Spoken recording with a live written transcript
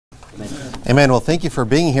Amen. Well, thank you for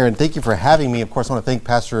being here, and thank you for having me. Of course, I want to thank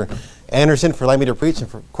Pastor Anderson for allowing me to preach,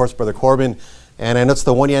 and of course, Brother Corbin. And I know it's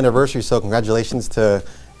the 1 year anniversary, so congratulations to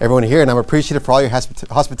everyone here. And I'm appreciative for all your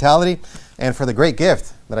hospitality and for the great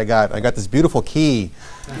gift that I got. I got this beautiful key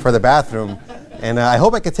for the bathroom, and I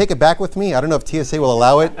hope I could take it back with me. I don't know if TSA will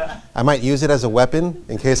allow it. I might use it as a weapon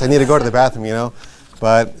in case I need to go to the bathroom, you know.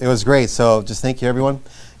 But it was great, so just thank you, everyone.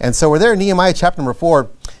 And so we're there in Nehemiah chapter number 4.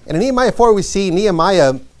 And in Nehemiah 4, we see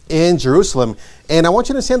Nehemiah in Jerusalem. And I want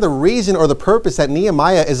you to understand the reason or the purpose that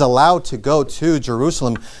Nehemiah is allowed to go to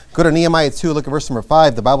Jerusalem. Go to Nehemiah 2, look at verse number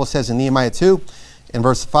 5. The Bible says in Nehemiah 2, in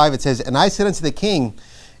verse 5, it says, "And I said unto the king,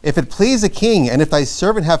 if it please the king, and if thy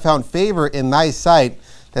servant have found favor in thy sight,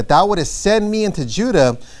 that thou wouldest send me into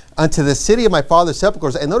Judah, unto the city of my father's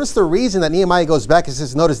sepulchres." And notice the reason that Nehemiah goes back. It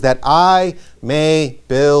says, notice, that I may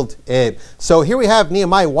build it. So here we have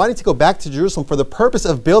Nehemiah wanting to go back to Jerusalem for the purpose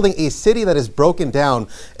of building a city that is broken down,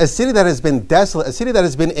 a city that has been desolate, a city that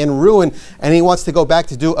has been in ruin, and he wants to go back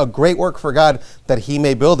to do a great work for God that he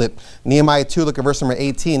may build it. Nehemiah 2, look at verse number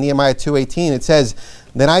 18. Nehemiah 2:18, it says,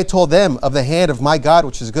 "Then I told them of the hand of my God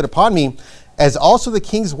which is good upon me, as also the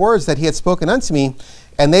king's words that he had spoken unto me.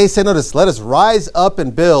 And they said," notice, "let us rise up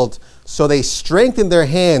and build." So they strengthened their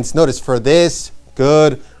hands, notice, for this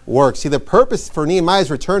good work. See, the purpose for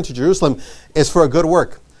Nehemiah's return to Jerusalem is for a good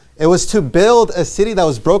work. It was to build a city that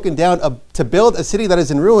was broken down, to build a city that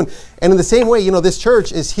is in ruin. And in the same way, you know, this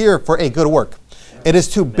church is here for a good work. It is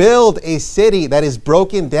to build a city that is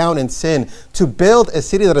broken down in sin, to build a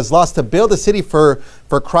city that is lost, to build a city for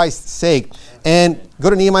Christ's sake. And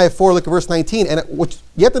go to Nehemiah 4, look at verse 19. And what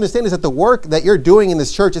you have to understand is that the work that you're doing in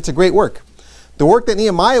this church, it's a great work. The work that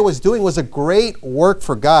Nehemiah was doing was a great work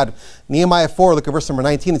for God. Nehemiah 4, look at verse number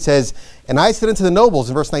 19. It says, "And I said unto the nobles,"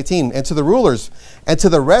 in verse 19, "and to the rulers, and to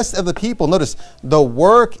the rest of the people," notice, "the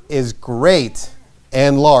work is great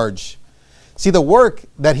and large." See, the work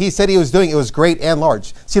that he said he was doing, it was great and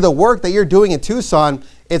large. See, the work that you're doing in Tucson,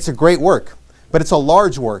 it's a great work, but it's a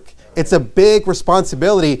large work. It's a big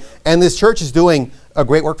responsibility, and this church is doing a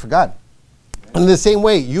great work for God. And in the same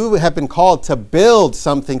way, you have been called to build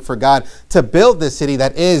something for God, to build this city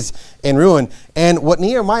that is in ruin. And what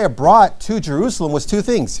Nehemiah brought to Jerusalem was two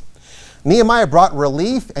things. Nehemiah brought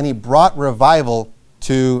relief, and he brought revival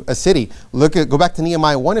to a city. Go back to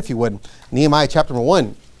Nehemiah 1, if you would. Nehemiah chapter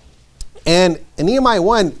 1. And in Nehemiah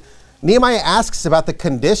 1, Nehemiah asks about the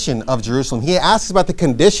condition of Jerusalem. He asks about the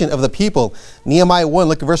condition of the people. Nehemiah 1,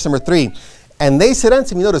 look at verse number 3. "And they said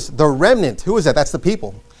unto me," notice, "the remnant," who is that? That's the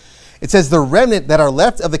people. It says, "the remnant that are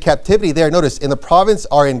left of the captivity there," notice, "in the province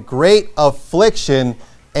are in great affliction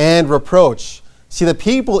and reproach." See, the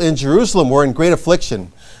people in Jerusalem were in great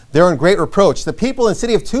affliction. They're in great reproach. The people in the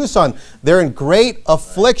city of Tucson, they're in great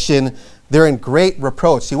affliction. They're in great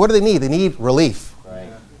reproach. See, what do they need? They need relief.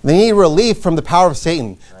 They need relief from the power of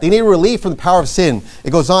Satan. They need relief from the power of sin. It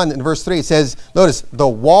goes on in verse 3. It says, notice, "the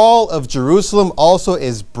wall of Jerusalem also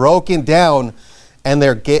is broken down, and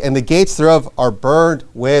the gates thereof are burned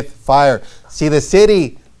with fire." See, the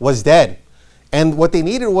city was dead. And what they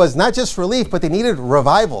needed was not just relief, but they needed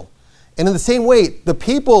revival. And in the same way, the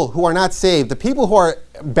people who are not saved, the people who are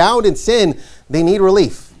bound in sin, they need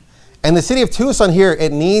relief. And the city of Tucson here,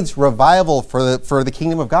 it needs revival for the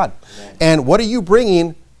kingdom of God. Amen. And what are you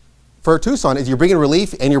bringing for Tucson? Is you're bringing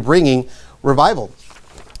relief and you're bringing revival.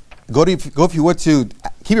 Go if you would to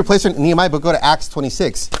keep your place in Nehemiah, but go to Acts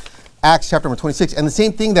 26. Acts chapter number 26. And the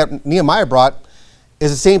same thing that Nehemiah brought is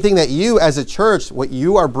the same thing that you as a church, what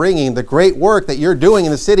you are bringing, the great work that you're doing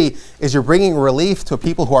in the city, is you're bringing relief to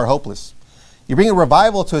people who are hopeless. You're bringing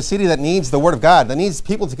revival to a city that needs the word of God, that needs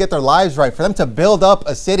people to get their lives right, for them to build up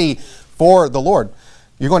a city for the Lord.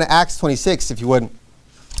 You're going to Acts 26, if you would.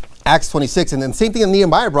 Acts 26. And then the same thing that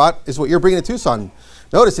Nehemiah brought is what you're bringing to Tucson.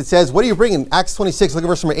 Notice it says, what are you bringing? Acts 26, look at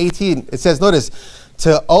verse number 18. It says, notice,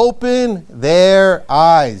 "to open their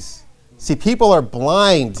eyes." See, people are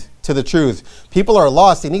blind to the truth. People are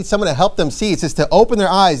lost. They need someone to help them see. It says to open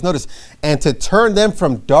their eyes, notice, "and to turn them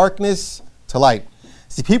from darkness to light."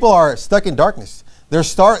 See, people are stuck in darkness. They're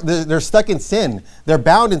stuck in sin. They're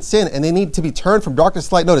bound in sin, and they need to be turned from darkness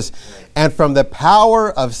to light. Notice, "and from the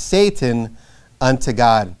power of Satan unto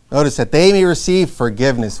God." Notice, "that they may receive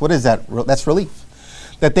forgiveness." What is that? That's relief.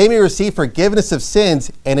 "That they may receive forgiveness of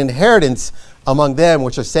sins and inheritance among them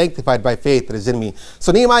which are sanctified by faith that is in me."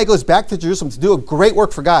 So Nehemiah goes back to Jerusalem to do a great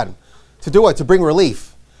work for God. To do what? To bring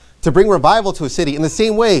relief. To bring revival to a city. In the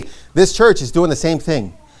same way, this church is doing the same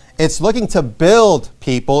thing. It's looking to build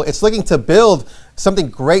people. It's looking to build something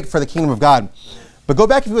great for the kingdom of God. But go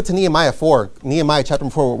back, if you would, to Nehemiah 4, Nehemiah chapter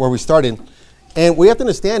 4, where we started. And what you have to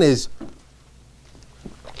understand is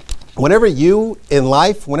whenever you in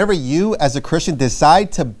life, whenever you as a Christian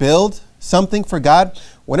decide to build something for God,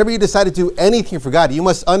 whenever you decide to do anything for God, you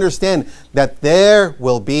must understand that there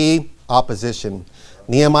will be opposition.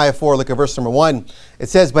 Nehemiah 4, look at verse number 1. It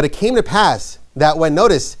says, but it came to pass that when,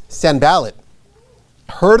 notice, Sanballat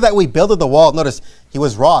heard that we builded the wall, notice, he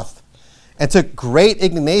was wroth and took great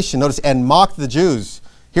indignation, notice, and mocked the Jews.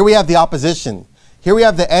 Here we have the opposition. Here we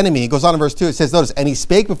have the enemy. It goes on in verse 2. It says, notice, and he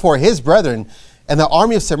spake before his brethren and the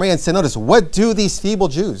army of Samaria and said, notice, what do these feeble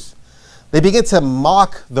Jews? They begin to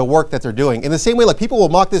mock the work that they're doing. In the same way, like people will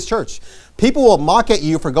mock this church. People will mock at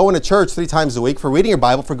you for going to church 3 times a week, for reading your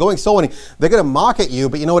Bible, for going soul winning. They're going to mock at you,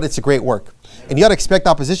 but you know what? It's a great work. And you got to expect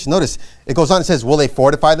opposition. Notice, it goes on and says, will they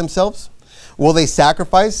fortify themselves? Will they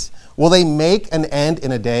sacrifice? Will they make an end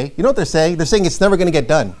in a day? You know what they're saying? They're saying it's never going to get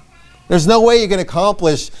done. There's no way you're going to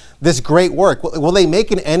accomplish this great work. Will they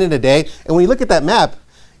make an end in a day? And when you look at that map,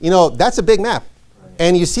 you know, that's a big map.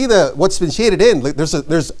 And you see what's been shaded in,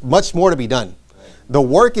 there's much more to be done. The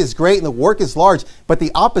work is great and the work is large, but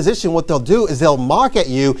the opposition, what they'll do is they'll mock at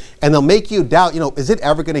you and they'll make you doubt, you know, is it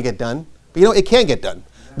ever going to get done? But you know, it can get done.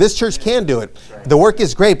 This church can do it. The work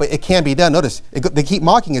is great, but it can be done. Notice, they keep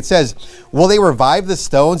mocking. It says, will they revive the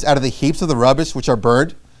stones out of the heaps of the rubbish which are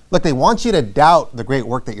burned? Look, they want you to doubt the great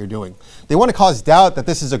work that you're doing. They want to cause doubt that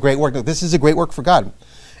this is a great work. No, this is a great work for God.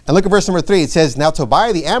 And look at verse number 3. It says, now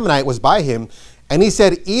Tobiah the Ammonite was by him, and he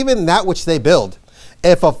said, even that which they build,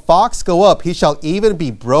 if a fox go up, he shall even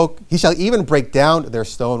break down their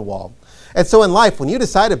stone wall. And so in life, when you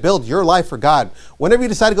decide to build your life for God, whenever you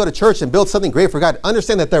decide to go to church and build something great for God,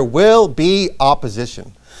 understand that there will be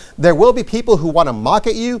opposition. There will be people who want to mock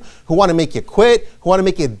at you, who want to make you quit, who want to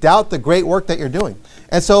make you doubt the great work that you're doing.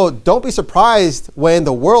 And so don't be surprised when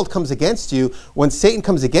the world comes against you, when Satan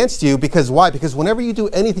comes against you, because why? Because whenever you do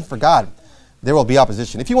anything for God, there will be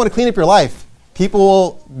opposition. If you want to clean up your life, people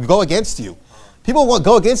will go against you. People will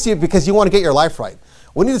go against you because you want to get your life right.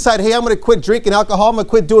 When you decide, hey, I'm going to quit drinking alcohol, I'm going to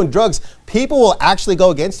quit doing drugs, people will actually go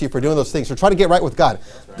against you for doing those things, for trying to get right with God.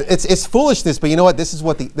 It's foolishness, but you know what? This is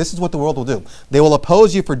what the world will do. They will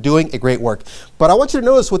oppose you for doing a great work. But I want you to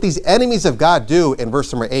notice what these enemies of God do in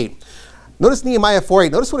verse number 8. Notice Nehemiah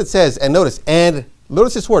 4:8. Notice what it says, and notice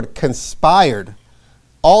this word, conspired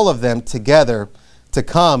all of them together to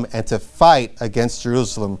come and to fight against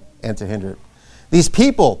Jerusalem and to hinder it. These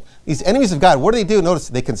people, these enemies of God, what do? Notice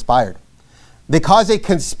they conspired. They caused a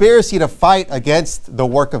conspiracy to fight against the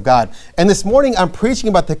work of God. And this morning I'm preaching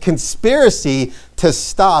about the conspiracy to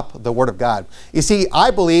stop the word of God. You see,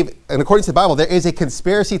 I believe, and according to the Bible, there is a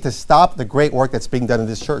conspiracy to stop the great work that's being done in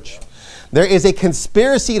this church. There is a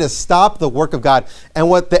conspiracy to stop the work of God. And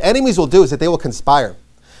what the enemies will do is that they will conspire.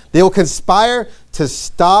 They will conspire to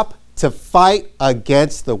stop, to fight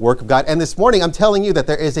against the work of God. And this morning I'm telling you that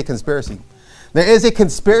there is a conspiracy. There is a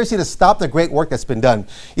conspiracy to stop the great work that's been done.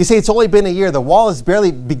 You say it's only been a year. The wall has barely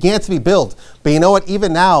began to be built. But you know what?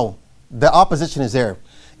 Even now, the opposition is there.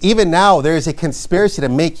 Even now, there is a conspiracy to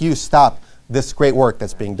make you stop this great work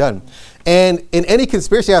that's being done. And in any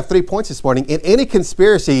conspiracy, I have 3 points this morning. In any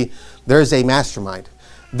conspiracy, there is a mastermind.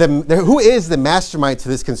 Who is the mastermind to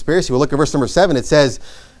this conspiracy? We'll look at verse number 7. It says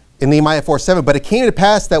in Nehemiah 4:7, but it came to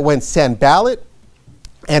pass that when Sanballat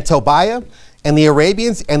and Tobiah and the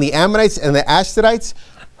Arabians and the Ammonites and the Ashdodites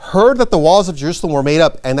heard that the walls of Jerusalem were made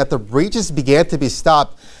up and that the breaches began to be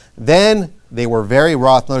stopped, then they were very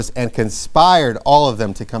wroth, notice, and conspired all of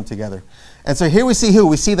them to come together. And so here we see who?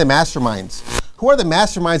 We see the masterminds. Who are the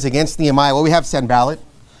masterminds against Nehemiah? Well, we have Sanballat,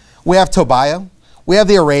 we have Tobiah, we have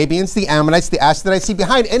the Arabians, the Ammonites, the Ashdodites. See,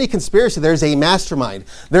 behind any conspiracy, there's a mastermind.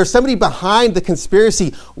 There's somebody behind the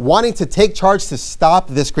conspiracy wanting to take charge to stop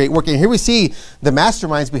this great work. And here we see the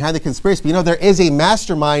masterminds behind the conspiracy. But you know, there is a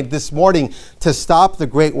mastermind this morning to stop the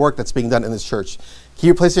great work that's being done in this church. Can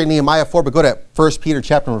you place there in Nehemiah 4, but go to 1 Peter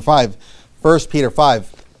chapter number 5. 1 Peter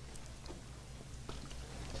 5.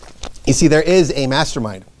 You see, there is a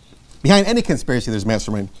mastermind. Behind any conspiracy, there's a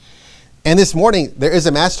mastermind. And this morning, there is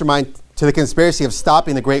a mastermind to the conspiracy of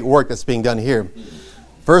stopping the great work that's being done here.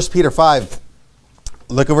 1 Peter 5,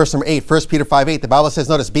 look at verse number 8. 1 Peter 5:8, the Bible says,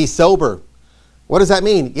 notice, be sober. What does that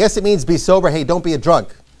mean? Yes, it means be sober. Hey, don't be a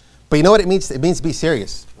drunk. But you know what it means? It means be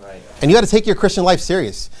serious. Right. And you got to take your Christian life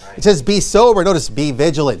serious. Right. It says be sober. Notice, be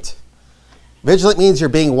vigilant. Vigilant means you're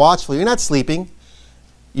being watchful. You're not sleeping.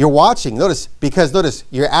 You're watching. Notice, because notice,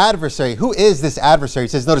 your adversary. Who is this adversary?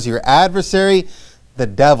 It says, notice, your adversary, the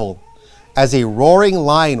devil, as a roaring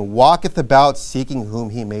lion walketh about seeking whom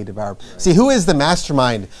he may devour. Right. See, who is the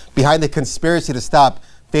mastermind behind the conspiracy to stop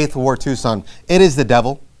Faithful War Tucson? It is the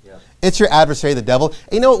devil. Yeah. It's your adversary, the devil.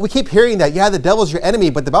 And you know, we keep hearing that, yeah, the devil's your enemy,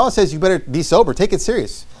 but the Bible says you better be sober. Take it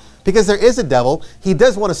serious. Because there is a devil. He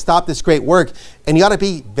does want to stop this great work. And you got to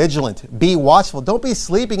be vigilant. Be watchful. Don't be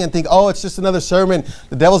sleeping and think, oh, it's just another sermon.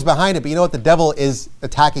 The devil's behind it. But you know what? The devil is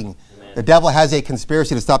attacking. Amen. The devil has a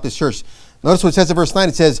conspiracy to stop this church. Notice what it says in verse 9.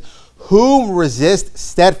 It says, whom resist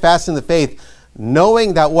steadfast in the faith,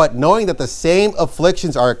 knowing that what? Knowing that the same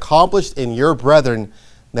afflictions are accomplished in your brethren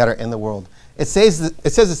that are in the world. It says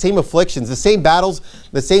the same afflictions, the same battles,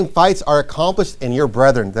 the same fights are accomplished in your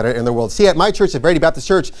brethren that are in the world. See, at my church, at Verity Baptist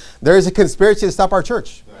Church, there is a conspiracy to stop our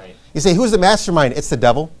church. Right. You say, who's the mastermind? It's the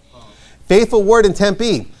devil. Oh. Faithful Word in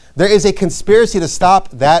Tempe, there is a conspiracy to stop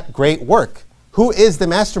that great work. Who is the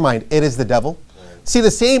mastermind? It is the devil. Right. See,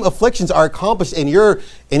 the same afflictions are accomplished in your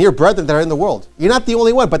brethren that are in the world. You're not the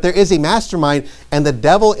only one, but there is a mastermind, and the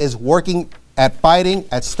devil is working at fighting,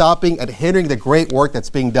 at stopping, at hindering the great work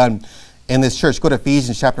that's being done in this church. Go to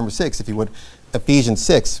Ephesians chapter number 6, if you would. Ephesians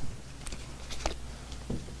 6.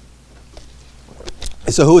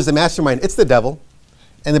 So who is the mastermind? It's the devil.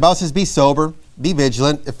 And the Bible says, be sober, be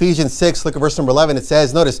vigilant. Ephesians 6, look at verse number 11. It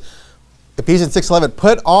says, notice, Ephesians 6:11,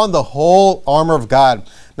 put on the whole armor of God.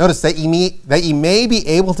 Notice that ye may be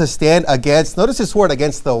able to stand against, notice this word,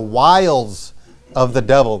 against the wiles of the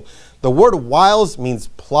devil. The word wiles means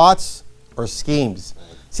plots or schemes.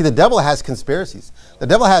 See, the devil has conspiracies. The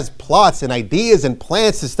devil has plots and ideas and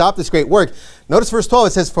plans to stop this great work. Notice verse 12,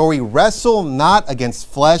 it says, for we wrestle not against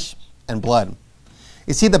flesh and blood.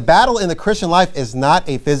 You see, the battle in the Christian life is not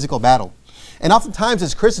a physical battle. And oftentimes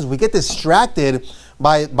as Christians, we get distracted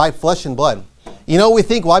by flesh and blood. You know, we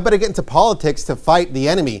think, well, I better get into politics to fight the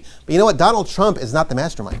enemy. But you know what? Donald Trump is not the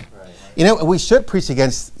mastermind. Right. You know, we should preach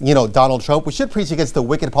against, Donald Trump. We should preach against the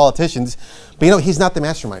wicked politicians. But he's not the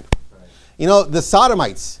mastermind. Right. The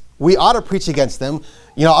Sodomites, we ought to preach against them.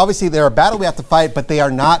 Obviously they're a battle we have to fight, but they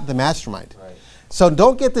are not the mastermind. Right. So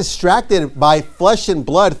don't get distracted by flesh and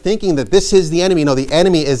blood thinking that this is the enemy. No, the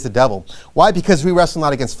enemy is the devil. Why? Because we wrestle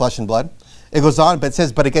not against flesh and blood. It goes on, but it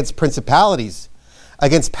says, but against principalities,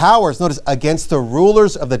 against powers, notice, against the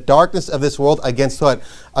rulers of the darkness of this world, against what?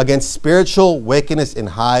 Against spiritual wickedness in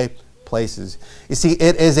high places. You see,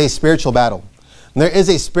 it is a spiritual battle. And there is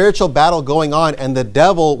a spiritual battle going on, and the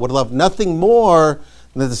devil would love nothing more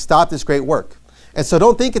than to stop this great work. And so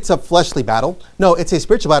don't think it's a fleshly battle. No, it's a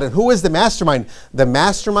spiritual battle. And who is the mastermind? The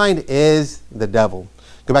mastermind is the devil.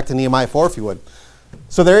 Go back to Nehemiah 4, if you would.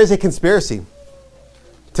 So there is a conspiracy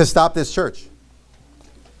to stop this church.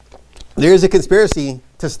 There is a conspiracy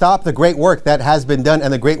to stop the great work that has been done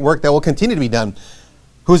and the great work that will continue to be done.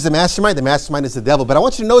 Who's the mastermind? The mastermind is the devil. But I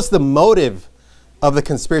want you to notice the motive of the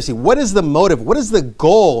conspiracy. What is the motive? What is the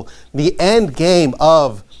goal, the end game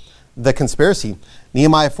of the conspiracy?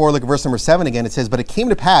 Nehemiah 4, look at verse number 7 again. It says, but it came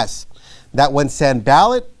to pass that when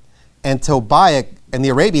Sanballat and Tobiah and the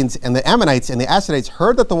Arabians and the Ammonites and the Ashdodites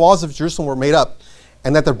heard that the walls of Jerusalem were made up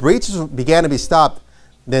and that the breaches began to be stopped,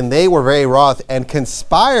 then they were very wroth and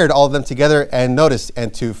conspired all of them together, and notice,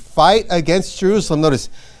 and to fight against Jerusalem, notice,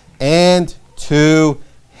 and to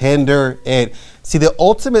hinder it. See, the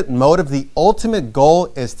ultimate motive, the ultimate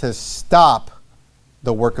goal is to stop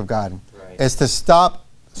the work of God. Right. Is to stop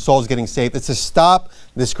souls getting saved. It's to stop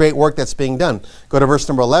this great work that's being done. Go to verse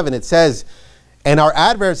number 11. It says, and our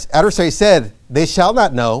adversary said, they shall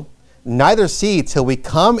not know, neither see till we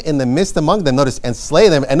come in the midst among them, notice, and slay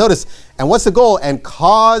them. And notice, and what's the goal? And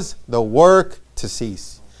cause the work to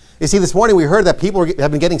cease. You see, this morning we heard that people have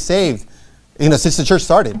been getting saved, since the church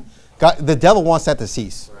started. God, the devil wants that to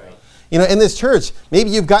cease. Right. In this church, maybe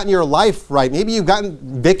you've gotten your life right. Maybe you've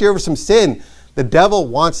gotten victory over some sin. The devil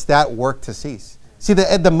wants that work to cease. See,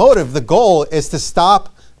 the motive, the goal is to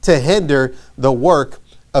stop, to hinder the work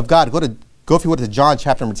of God. Go if you would to John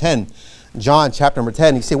chapter number 10. John chapter number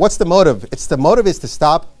 10. You say, what's the motive? The motive is to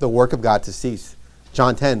stop the work of God to cease.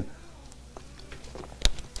 John 10.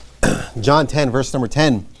 John 10, verse number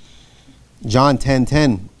 10. John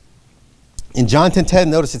 10:10. In John 10:10,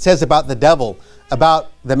 notice it says about the devil,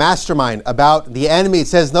 about the mastermind, about the enemy. It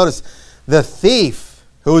says, notice, the thief.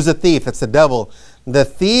 Who is the thief? That's the devil. The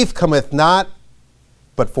thief cometh not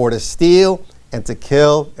but for to steal and to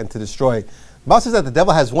kill and to destroy. The Bible says that the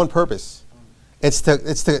devil has one purpose. It's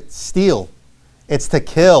to steal. It's to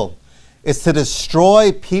kill. It's to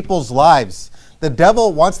destroy people's lives. The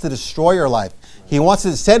devil wants to destroy your life. He wants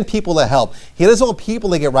to send people to hell. He doesn't want people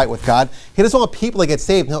to get right with God. He doesn't want people to get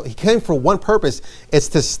saved. No, he came for one purpose. It's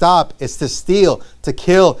to stop. It's to steal, to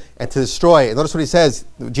kill, and to destroy. And notice what he says.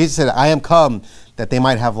 Jesus said, I am come that they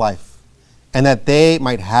might have life and that they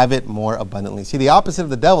might have it more abundantly. See, the opposite of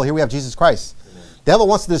the devil, here we have Jesus Christ. Amen. The devil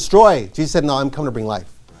wants to destroy. Jesus said, no, I'm come to bring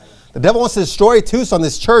life. Right. The devil wants to destroy too, so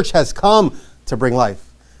this church has come to bring life.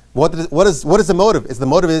 What is the motive? The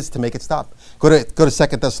motive is to make it stop. Go to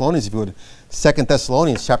 2 Thessalonians, if you would. 2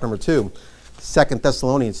 Thessalonians, chapter number 2. 2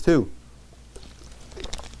 Thessalonians 2.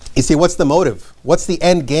 You see, what's the motive? What's the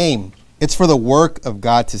end game? It's for the work of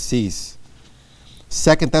God to cease.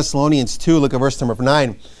 2 Thessalonians 2, look at verse number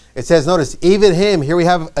 9. It says, notice, even him, here we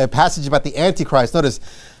have a passage about the Antichrist. Notice,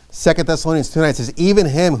 2 Thessalonians 2:9 says, even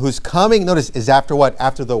him who's coming, notice, is after what?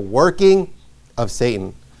 After the working of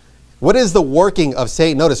Satan. What is the working of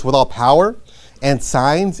Satan? Notice, with all power and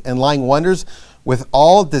signs and lying wonders, with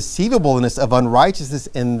all deceivableness of unrighteousness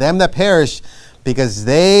in them that perish, because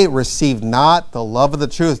they receive not the love of the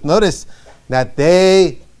truth. Notice, that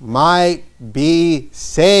they might be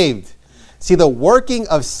saved. See, the working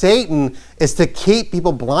of Satan is to keep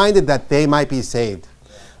people blinded that they might be saved.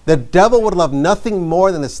 The devil would love nothing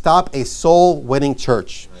more than to stop a soul-winning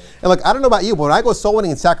church. And look, I don't know about you, but when I go soul-winning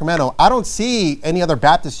in Sacramento, I don't see any other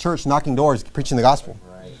Baptist church knocking doors, preaching the gospel.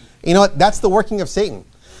 Right. You know what? That's the working of Satan.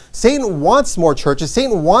 Satan wants more churches.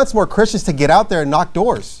 Satan wants more Christians to get out there and knock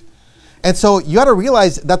doors. And so you got to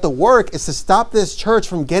realize that the work is to stop this church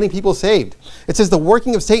from getting people saved. It says the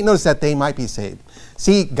working of Satan, notice, that they might be saved.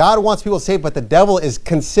 See, God wants people saved, but the devil is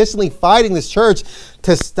consistently fighting this church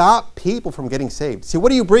to stop people from getting saved. See,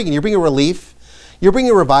 what are you bringing? You're bringing relief. You're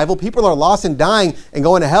bringing revival. People are lost and dying and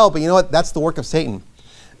going to hell, but you know what? That's the work of Satan.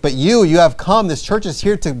 But you have come. This church is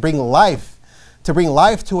here to bring life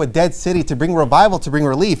to a dead city, to bring revival, to bring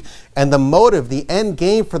relief. And the motive, the end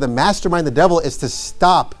game for the mastermind, the devil, is to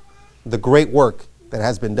stop the great work that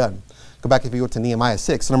has been done. Go back, if you go to Nehemiah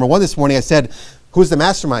 6. So number one this morning, I said, who's the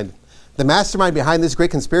mastermind? The mastermind behind this great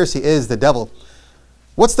conspiracy is the devil.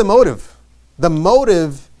 What's the motive? The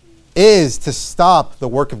motive is to stop the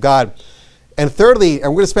work of God. And thirdly,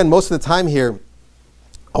 and we're going to spend most of the time here,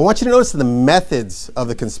 I want you to notice the methods of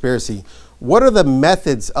the conspiracy. What are the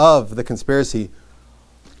methods of the conspiracy?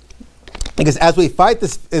 Because as we fight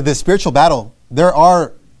this spiritual battle, there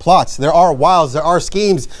are plots, there are wiles, there are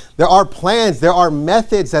schemes, there are plans, there are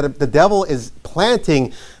methods that the devil is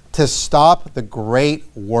planting to stop the great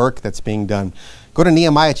work that's being done. Go to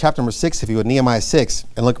Nehemiah chapter number 6, if you would, Nehemiah 6,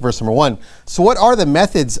 and look at verse number 1. So what are the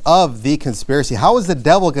methods of the conspiracy? How is the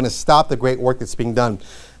devil going to stop the great work that's being done?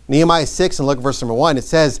 Nehemiah 6, and look at verse number 1. It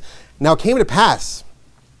says, now it came to pass,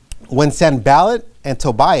 when Sanballat and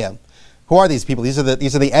Tobiah, who are these people? These are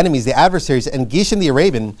the enemies, the adversaries, and Geshem the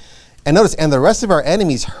Arabian, and notice, and the rest of our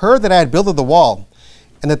enemies heard that I had builded the wall,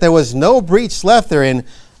 and that there was no breach left therein,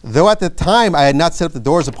 though at the time I had not set up the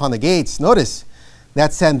doors upon the gates. Notice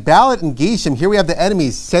that Sanballat and Geshem, here we have the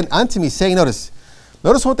enemies, sent unto me, saying, notice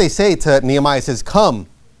what they say to Nehemiah. It says, come,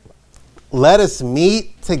 let us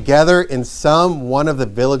meet together in some one of the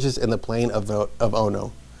villages in the plain of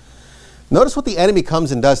Ono. Notice what the enemy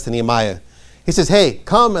comes and does to Nehemiah. He says, hey,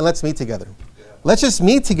 come and let's meet together. Let's just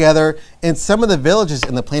meet together in some of the villages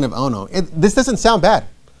in the plain of Ono. This doesn't sound bad.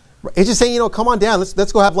 It's just saying, come on down,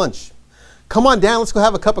 let's go have lunch. Come on down, let's go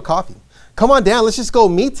have a cup of coffee. Come on down, let's just go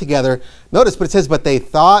meet together. Notice, but it says, but they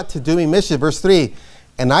thought to do me mischief. Verse 3,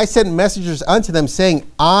 and I sent messengers unto them, saying,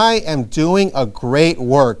 I am doing a great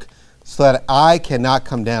work, so that I cannot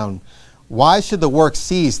come down. Why should the work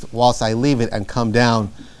cease whilst I leave it and come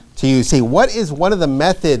down to you? See, what is one of the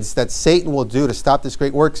methods that Satan will do to stop this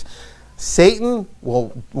great works? Satan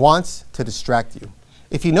wants to distract you.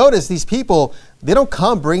 If you notice, these people, they don't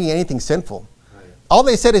come bringing anything sinful. All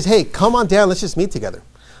they said is, hey, come on down, let's just meet together.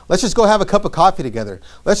 Let's just go have a cup of coffee together.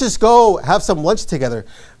 Let's just go have some lunch together.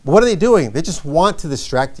 But what are they doing? They just want to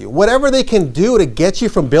distract you. Whatever they can do to get you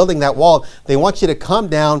from building that wall, they want you to come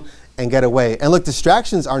down and get away. And look,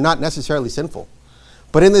 distractions are not necessarily sinful.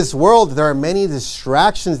 But in this world, there are many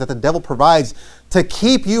distractions that the devil provides to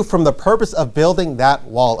keep you from the purpose of building that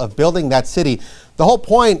wall, of building that city. The whole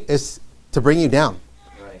point is to bring you down,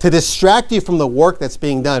 to distract you from the work that's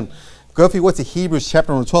being done. Go if you want to Hebrews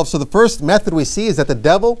chapter number 12. So the first method we see is that the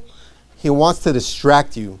devil, he wants to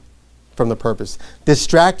distract you from the purpose,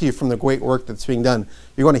 distract you from the great work that's being done.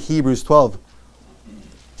 You're going to Hebrews 12.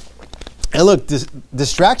 And look,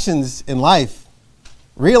 distractions in life,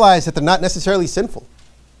 realize that they're not necessarily sinful.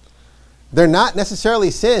 They're not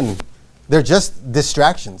necessarily sin. They're just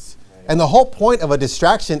distractions. And the whole point of a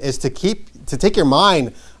distraction is to take your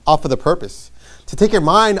mind off of the purpose, to take your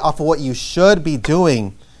mind off of what you should be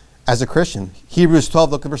doing as a Christian. Hebrews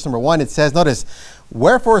 12, look at verse number 1. It says, notice,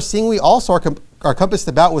 wherefore seeing we also are compassed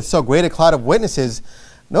about with so great a cloud of witnesses,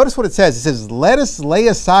 notice what it says. It says, let us lay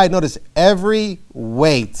aside, notice, every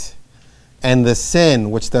weight and the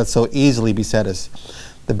sin which doth so easily beset us.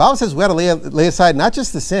 The Bible says we got to lay aside not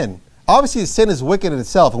just the sin. Obviously, the sin is wicked in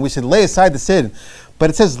itself, and we should lay aside the sin. But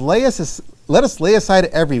it says, let us lay aside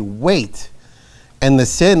every weight And the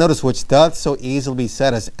sin, notice, which doth so easily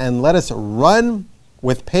beset us, and let us run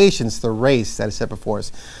with patience the race that is set before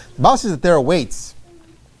us. The Bible says that there are weights,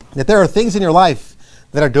 that there are things in your life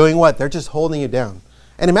that are doing what? They're just holding you down.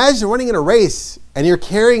 And imagine you're running in a race and you're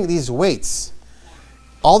carrying these weights.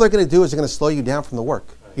 All they're going to do is they're going to slow you down from the work.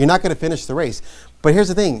 You're not going to finish the race. But here's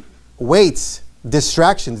the thing. Weights,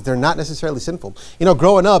 distractions, they're not necessarily sinful. You know,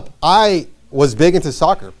 growing up, I was big into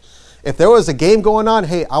soccer. If there was a game going on,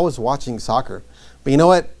 hey, I was watching soccer. But you know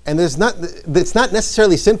what? And it's not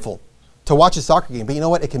necessarily sinful to watch a soccer game. But you know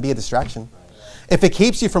what? It can be a distraction. If it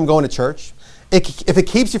keeps you from going to church, if it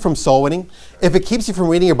keeps you from soul winning, if it keeps you from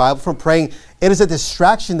reading your Bible, from praying, it is a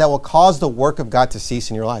distraction that will cause the work of God to cease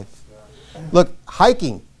in your life. Look,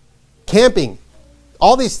 hiking, camping,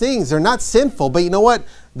 all these things, they're not sinful, but you know what?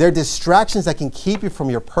 They're distractions that can keep you from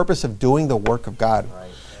your purpose of doing the work of God.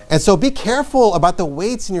 And so be careful about the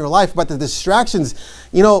weights in your life, about the distractions.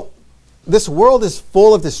 You know, this world is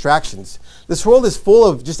full of distractions. This world is full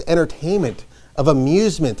of just entertainment, of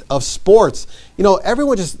amusement, of sports. You know,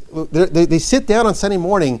 everyone just, they sit down on Sunday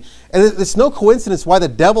morning, and it's no coincidence why the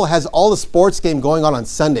devil has all the sports game going on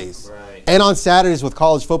Sundays and on Saturdays with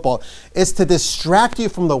college football. It's to distract you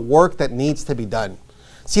from the work that needs to be done.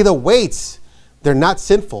 See, the weights, they're not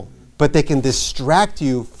sinful, but they can distract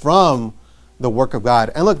you from the work of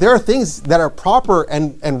God. And look, there are things that are proper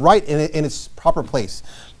and right in its proper place.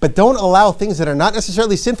 But don't allow things that are not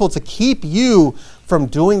necessarily sinful to keep you from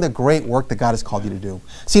doing the great work that God has called you to do.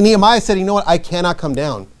 See, Nehemiah said, you know what? I cannot come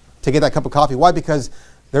down to get that cup of coffee. Why? Because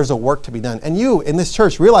there's a work to be done. And you in this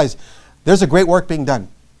church realize there's a great work being done.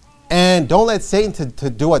 And don't let Satan to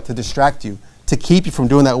do it, to distract you, to keep you from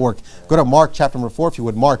doing that work. Go to Mark chapter number 4, if you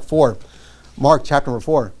would. Mark 4. Mark chapter number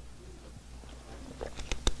 4.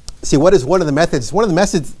 See, what is one of the methods? One of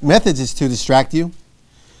the methods is to distract you,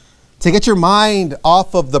 to get your mind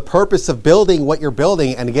off of the purpose of building what you're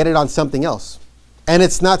building and to get it on something else. And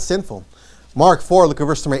it's not sinful. Mark 4, look at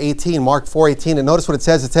verse number 18. Mark 4:18, and notice what it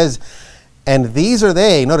says. It says, and these are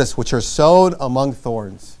they, notice, which are sown among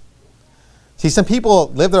thorns. See, some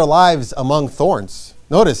people live their lives among thorns.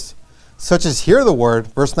 Notice, such as hear the word,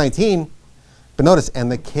 verse 19, but notice,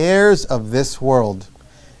 and the cares of this world,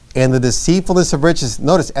 and the deceitfulness of riches,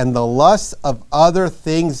 notice, and the lust of other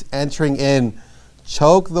things entering in,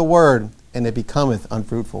 choke the word, and it becometh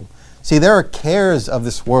unfruitful. See, there are cares of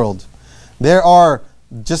this world. There are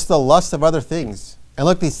just the lust of other things. And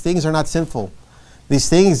look, these things are not sinful. These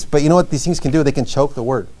things, but you know what these things can do? They can choke the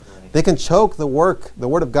word. They can choke the word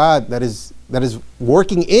of God that is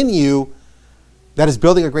working in you, that is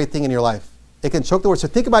building a great thing in your life. It can choke the word. So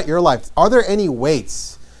think about your life. Are there any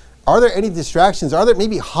weights? Are there any distractions? Are there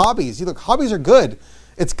maybe hobbies? You look, hobbies are good.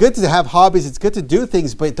 It's good to have hobbies. It's good to do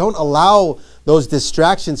things, but don't allow those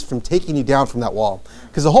distractions from taking you down from that wall.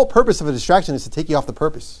 Because the whole purpose of a distraction is to take you off the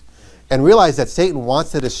purpose. And realize that Satan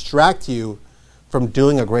wants to distract you from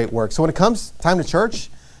doing a great work. So when it comes time to church,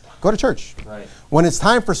 go to church. Right. When it's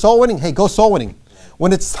time for soul winning, hey, go soul winning.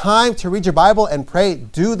 When it's time to read your Bible and pray,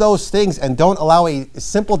 do those things and don't allow a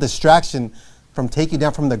simple distraction from taking you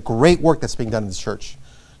down from the great work that's being done in this church.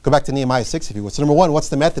 Go back to Nehemiah 6 if you would. So number one, what's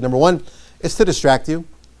the method? Number one is to distract you.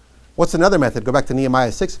 What's another method? Go back to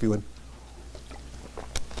Nehemiah 6 if you would.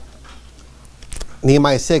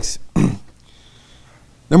 Nehemiah 6.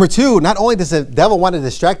 Number two, not only does the devil want to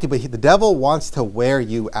distract you, but the devil wants to wear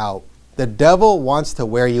you out. The devil wants to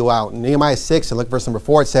wear you out. In Nehemiah 6, and look verse number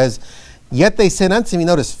 4, it says, yet they sent unto me,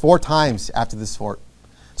 notice, 4 times after this fort.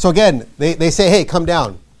 So again, they say, hey, come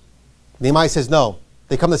down. Nehemiah says no.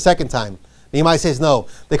 They come the second time. Nehemiah says no.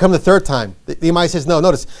 They come the third time. Nehemiah says no.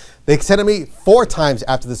 Notice, they sent to me 4 times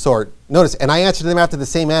after the sword. Notice, and I answered them after the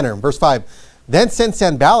same manner. Verse 5, then sent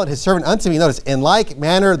Sanballat his servant unto me, notice, in like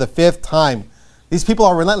manner the 5th time. These people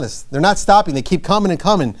are relentless. They're not stopping. They keep coming and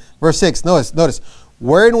coming. Verse 6, notice,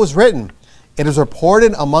 wherein was written, it is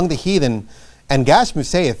reported among the heathen, and Gashmu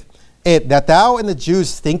saith, it that thou and the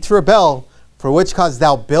Jews think to rebel, for which cause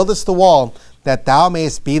thou buildest the wall, that thou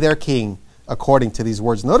mayest be their king, according to these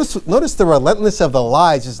words. Notice the relentlessness of the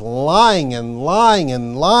lies, just lying and lying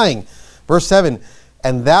and lying. Verse 7,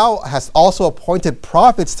 and thou hast also appointed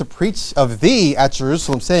prophets to preach of thee at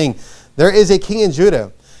Jerusalem, saying, there is a king in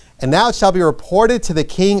Judah, and now it shall be reported to the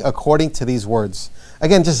king according to these words.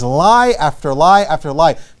 Again, just lie after lie after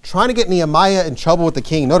lie, trying to get Nehemiah in trouble with the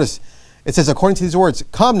king. Notice, it says, according to these words,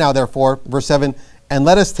 come now, therefore, verse 7, and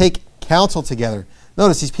let us take counsel together.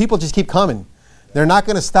 Notice, these people just keep coming. They're not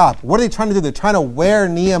going to stop. What are they trying to do? They're trying to wear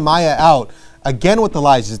Nehemiah out. Again with the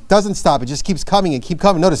lies. It doesn't stop. It just keeps coming and keep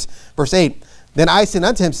coming. Notice, verse 8, then I said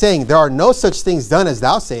unto him, saying, there are no such things done as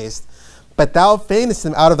thou sayest, but thou feignest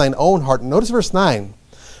them out of thine own heart. Notice verse 9.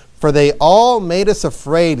 For they all made us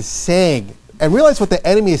afraid, saying, and realize what the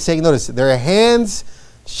enemy is saying. Notice, their hands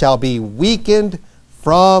shall be weakened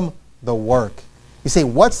from the work. You say,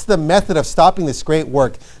 what's the method of stopping this great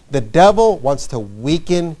work? The devil wants to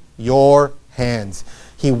weaken your hands.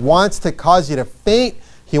 He wants to cause you to faint.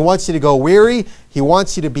 He wants you to go weary. He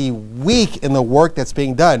wants you to be weak in the work that's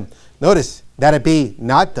being done. Notice, that it be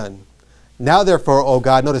not done. Now therefore, O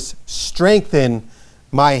God, notice, strengthen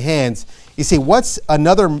my hands. You see, what's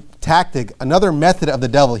another tactic, another method of the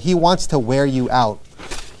devil? He wants to wear you out.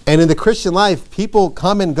 And in the Christian life, people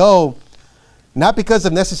come and go, not because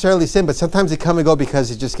of necessarily sin, but sometimes they come and go because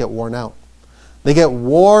they just get worn out. They get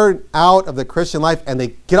worn out of the Christian life and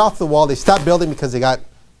they get off the wall. They stop building because they got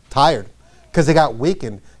tired, because they got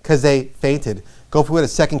weakened, because they fainted. Go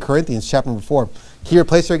to 2 Corinthians chapter number 4. Can you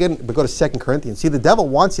replace her again? But go to 2 Corinthians. See, the devil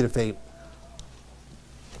wants you to faint.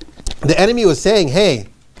 The enemy was saying, hey,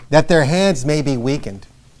 that their hands may be weakened.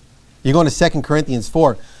 You're going to 2 Corinthians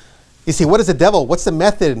 4. You see, what is the devil? What's the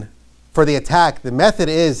method for the attack? The method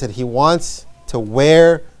is that he wants to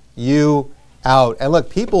wear you out. And look,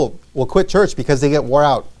 people will quit church because they get wore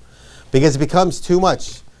out, because it becomes too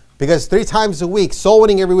much. Because 3 times a week, soul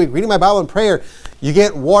winning every week, reading my Bible and prayer, you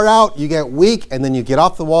get wore out, you get weak, and then you get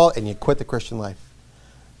off the wall and you quit the Christian life.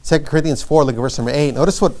 2 Corinthians 4, look at verse number 8.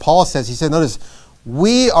 Notice what Paul says. He said, notice,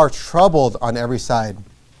 we are troubled on every side,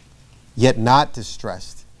 yet not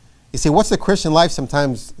distressed. You see, what's the Christian life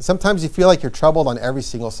sometimes? Sometimes you feel like you're troubled on every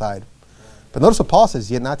single side. But notice what Paul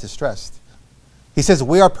says, yet not distressed. He says,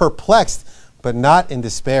 we are perplexed, but not in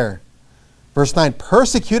despair. Verse 9,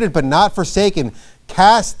 persecuted, but not forsaken,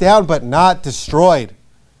 cast down, but not destroyed.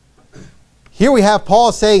 Here we have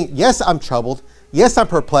Paul saying, yes, I'm troubled. Yes, I'm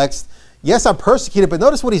perplexed. Yes, I'm persecuted. But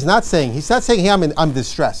notice what he's not saying. He's not saying, hey, I'm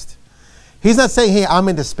distressed. He's not saying, hey, I'm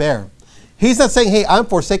in despair. He's not saying, hey, I'm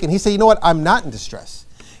forsaken. He said, you know what? I'm not in distress.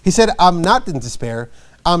 He said, I'm not in despair.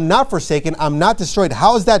 I'm not forsaken. I'm not destroyed.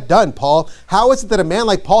 How is that done, Paul? How is it that a man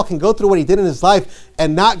like Paul can go through what he did in his life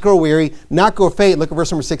and not grow weary, not grow faint? Look at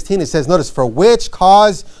verse number 16. It says, notice, for which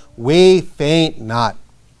cause we faint not.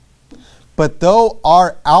 But though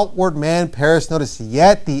our outward man perish, notice,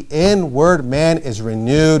 yet the inward man is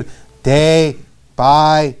renewed day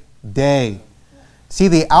by day. See,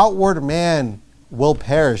 the outward man will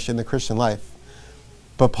perish in the Christian life.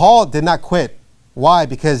 But Paul did not quit. Why?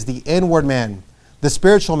 Because the inward man, the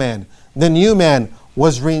spiritual man, the new man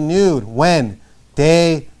was renewed when?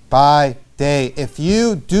 Day by day. If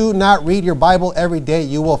you do not read your Bible every day,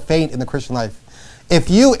 you will faint in the Christian life. If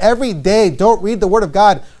you every day don't read the Word of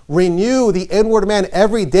God, renew the inward man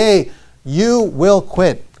every day, you will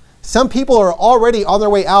quit. Some people are already on their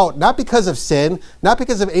way out, not because of sin, not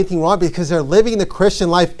because of anything wrong, because they're living the Christian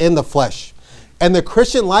life in the flesh. And the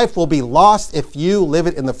Christian life will be lost if you live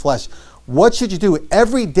it in the flesh. What should you do?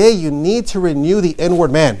 Every day you need to renew the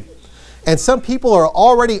inward man. And some people are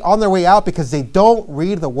already on their way out because they don't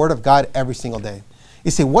read the Word of God every single day.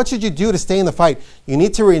 You see, what should you do to stay in the fight? You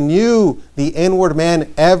need to renew the inward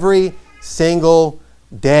man every single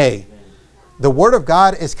day. The Word of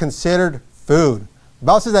God is considered food. The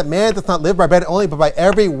Bible says that man does not live by bread only, but by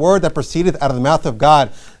every word that proceedeth out of the mouth of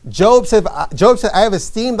God. Job said, I have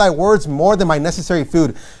esteemed thy words more than my necessary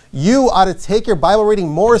food. You ought to take your Bible reading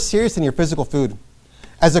more serious than your physical food.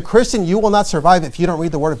 As a Christian, you will not survive if you don't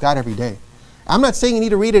read the Word of God every day. I'm not saying you need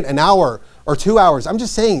to read it an hour or 2 hours. I'm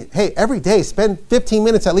just saying, hey, every day, spend 15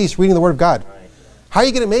 minutes at least reading the Word of God. How are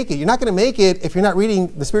you going to make it? You're not going to make it if you're not reading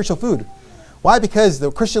the spiritual food. Why? Because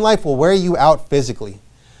the Christian life will wear you out physically.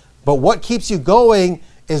 But what keeps you going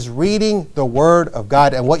is reading the Word of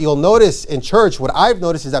God. And what you'll notice in church, what I've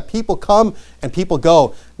noticed is that people come and people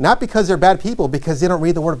go, not because they're bad people, because they don't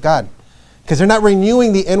read the Word of God. Because they're not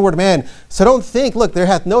renewing the inward man. So don't think, look, there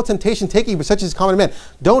hath no temptation taken you, but such as common man.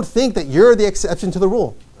 Don't think that you're the exception to the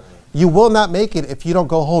rule. You will not make it if you don't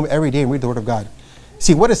go home every day and read the Word of God.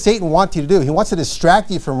 See, what does Satan want you to do? He wants to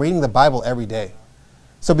distract you from reading the Bible every day.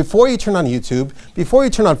 So before you turn on YouTube, before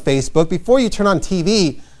you turn on Facebook, before you turn on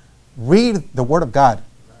TV, read the Word of God.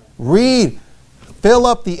 Read. Fill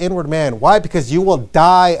up the inward man. Why? Because you will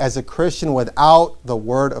die as a Christian without the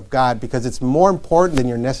Word of God, because it's more important than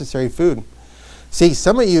your necessary food. See,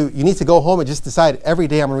 some of you need to go home and just decide every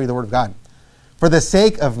day I'm going to read the Word of God for the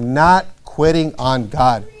sake of not quitting on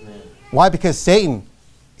God. Amen. Why? Because Satan,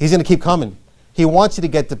 he's going to keep coming. He wants you to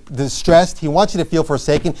get distressed. He wants you to feel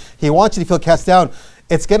forsaken. He wants you to feel cast down.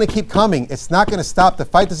 It's going to keep coming. It's not going to stop. The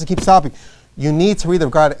fight doesn't keep stopping. You need to read the Word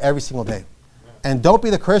of God every single day. And don't be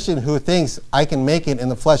the Christian who thinks I can make it in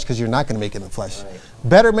the flesh, because you're not going to make it in the flesh. Right.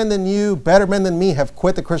 Better men than you, better men than me have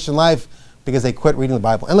quit the Christian life because they quit reading the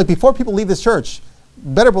Bible. And look, before people leave this church,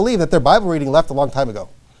 better believe that their Bible reading left a long time ago.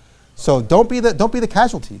 So don't be the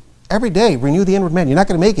casualty. Every day, renew the inward man. You're not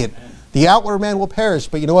going to make it. The outward man will perish,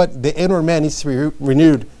 but you know what? The inward man needs to be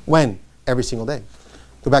renewed when? Every single day.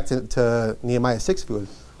 Go back to Nehemiah 6 if you would.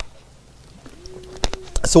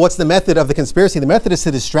 So what's the method of the conspiracy? The method is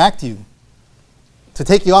to distract you, to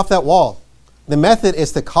take you off that wall. The method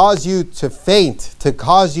is to cause you to faint, to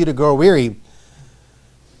cause you to grow weary.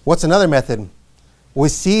 What's another method? We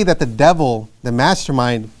see that the devil, the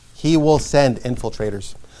mastermind, he will send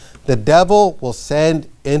infiltrators. The devil will send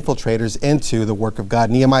infiltrators into the work of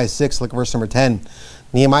God. Nehemiah 6, look at verse number 10.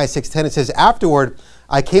 Nehemiah 6:10, it says, afterward,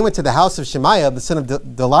 I came into the house of Shemaiah, the son of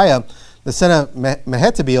Deliah, the son of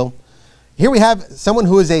Mehetabeel. Here we have someone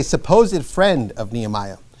who is a supposed friend of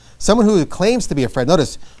Nehemiah. Someone who claims to be a friend.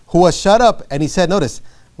 Notice, who was shut up, and he said, notice,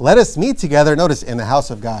 let us meet together, notice, in the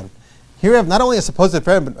house of God. Here we have not only a supposed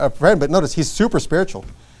friend, but notice, he's super spiritual.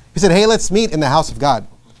 He said, hey, let's meet in the house of God.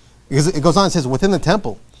 Because it goes on and says, within the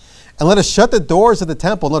temple. And let us shut the doors of the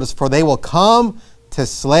temple, notice, for they will come to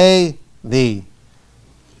slay thee.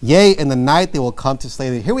 Yea, in the night they will come to slay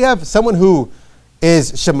thee. Here we have someone who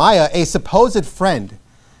is Shemaiah, a supposed friend.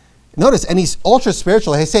 Notice, and he's ultra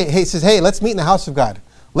spiritual. He says, hey, let's meet in the house of God.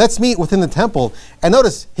 Let's meet within the temple. And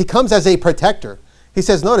notice, he comes as a protector. He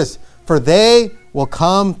says, notice, for they will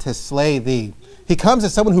come to slay thee. He comes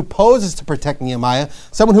as someone who poses to protect Nehemiah,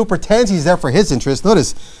 someone who pretends he's there for his interest.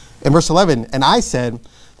 Notice, in verse 11, and I said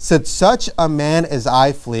such a man as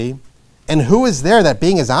I flee, and who is there that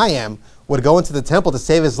being as I am, would go into the temple to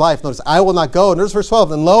save his life? Notice, I will not go. Notice verse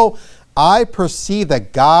 12, and lo, I perceived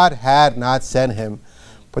that God had not sent him,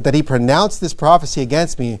 but that he pronounced this prophecy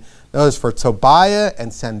against me. Notice, for Tobiah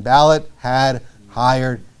and Sanballat had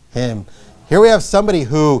hired him. Here we have somebody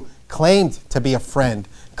who claimed to be a friend,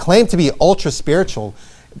 claimed to be ultra spiritual,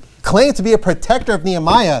 claimed to be a protector of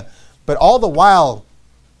Nehemiah, but all the while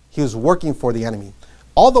he was working for the enemy.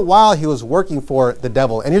 All the while he was working for the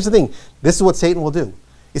devil. And here's the thing, this is what Satan will do.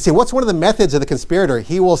 You see, what's one of the methods of the conspirator?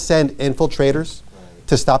 He will send infiltrators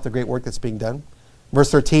to stop the great work that's being done. Verse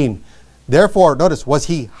 13, therefore, notice, was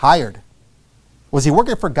he hired? Was he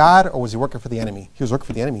working for God or was he working for the enemy? He was working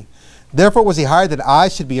for the enemy. Therefore was he hired that I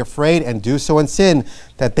should be afraid and do so in sin,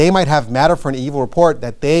 that they might have matter for an evil report,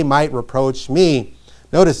 that they might reproach me.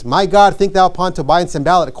 Notice, my God, think thou upon Tobiah and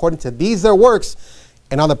Sanballat according to these their works,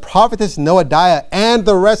 and on the prophetess Noadiah and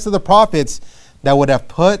the rest of the prophets that would have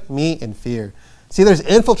put me in fear. See, there's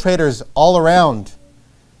infiltrators all around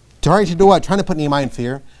trying to do what? Trying to put Nehemiah in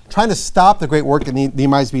fear, trying to stop the great work that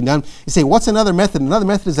Nehemiah is being done. You say, what's another method? Another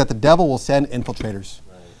method is that the devil will send infiltrators.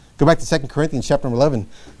 Right. Go back to 2 Corinthians chapter 11.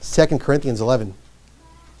 2 Corinthians 11.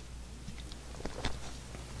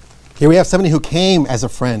 Here we have somebody who came as a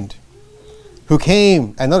friend, who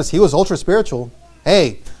came, and notice he was ultra spiritual.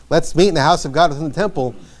 Hey, let's meet in the house of God within the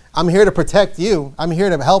temple. I'm here to protect you. I'm here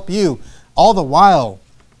to help you. All the while,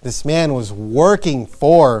 this man was working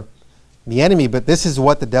for the enemy, but this is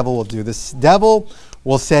what the devil will do. This devil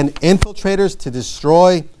will send infiltrators to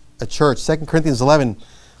destroy a church. 2 Corinthians 11,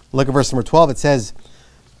 look at verse number 12. It says,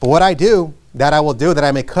 but what I do, that I will do, that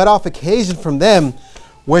I may cut off occasion from them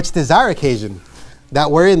which desire occasion, that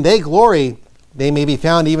wherein they glory, they may be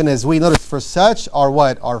found even as we. Notice, for such are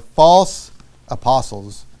what? Are false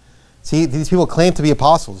apostles. See, these people claim to be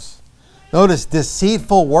apostles. Notice,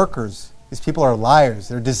 deceitful workers. These people are liars.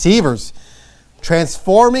 They're deceivers,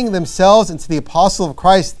 transforming themselves into the apostle of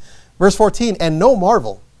Christ. Verse 14, and no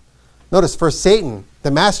marvel. Notice, for Satan, the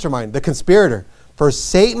mastermind, the conspirator, for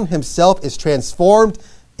Satan himself is transformed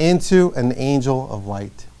into an angel of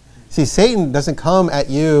light. See, Satan doesn't come at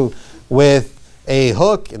you with a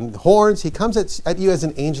hook and horns. He comes at you as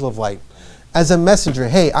an angel of light, as a messenger.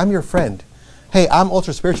 Hey, I'm your friend. Hey, I'm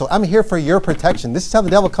ultra spiritual. I'm here for your protection. This is how the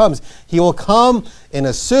devil comes. He will come in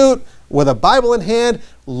a suit with a Bible in hand,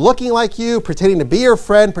 looking like you, pretending to be your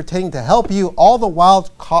friend, pretending to help you, all the while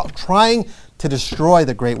trying to destroy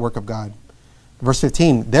the great work of God. Verse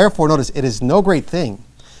 15, therefore, notice, it is no great thing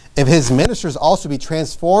if his ministers also be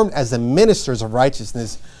transformed as the ministers of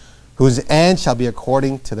righteousness, whose end shall be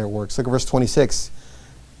according to their works. Look at verse 26,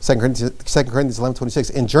 2 Corinthians 11, 26.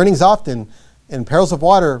 In journeyings often, in perils of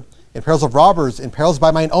water, in perils of robbers, in perils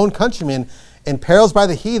by mine own countrymen, in perils by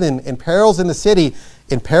the heathen, in perils in the city,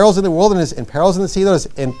 in perils in the wilderness, in perils in the sea, notice,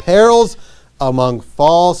 in perils among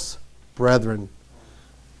false brethren.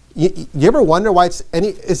 You ever wonder why is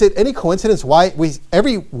it any coincidence why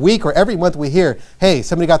every week or every month we hear, hey,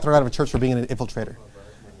 somebody got thrown out of a church for being an infiltrator?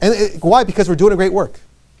 And why? Because we're doing a great work.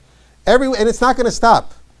 And it's not going to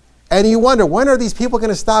stop. And you wonder, when are these people going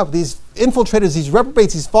to stop? These infiltrators, these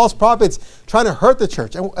reprobates, these false prophets trying to hurt the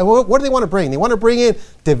church. And what do they want to bring? They want to bring in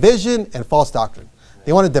division and false doctrine.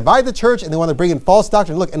 They want to divide the church, and they want to bring in false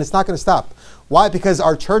doctrine. Look, and it's not going to stop. Why? Because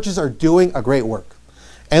our churches are doing a great work.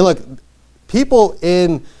 And look, people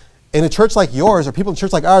in a church like yours, or people in a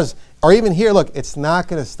church like ours, or even here, look, it's not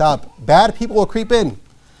going to stop. Bad people will creep in.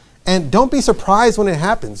 And don't be surprised when it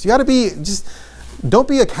happens. You got to be don't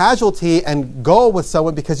be a casualty and go with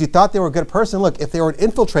someone because you thought they were a good person. Look, if they were an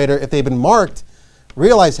infiltrator, if they've been marked,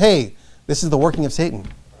 realize, hey, this is the working of Satan.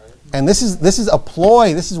 And this is a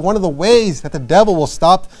ploy. This is one of the ways that the devil will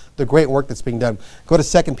stop the great work that's being done. Go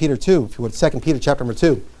to 2 Peter 2, if you would, 2 Peter chapter number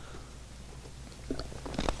 2.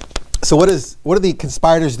 So what do the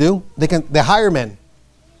conspirators do? They hire men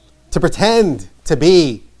to pretend to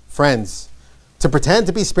be friends, to pretend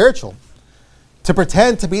to be spiritual, to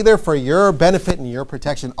pretend to be there for your benefit and your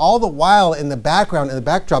protection. All the while, in the background, in the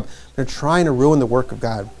backdrop, they're trying to ruin the work of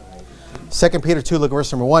God. 2 Peter 2, look at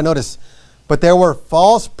verse number 1. Notice, but there were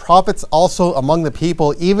false prophets also among the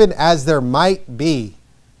people, even as there might be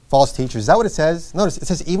false teachers. Is that what it says? Notice, it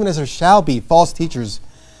says, even as there shall be false teachers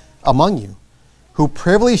among you, who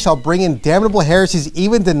privily shall bring in damnable heresies,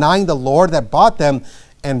 even denying the Lord that bought them,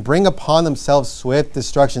 and bring upon themselves swift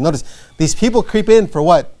destruction. Notice, these people creep in for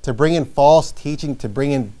what? To bring in false teaching, to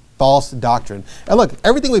bring in false doctrine. And look,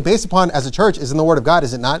 everything we base upon as a church is in the Word of God,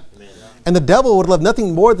 is it not? Amen. And the devil would love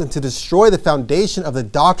nothing more than to destroy the foundation of the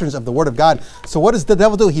doctrines of the Word of God. So what does the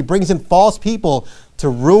devil do? He brings in false people to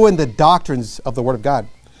ruin the doctrines of the Word of God.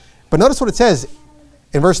 But notice what it says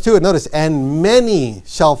in verse 2. Notice, and many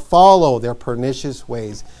shall follow their pernicious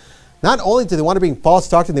ways. Not only do they want to bring false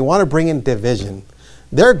doctrine, they want to bring in division.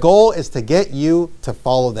 Their goal is to get you to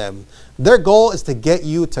follow them. Their goal is to get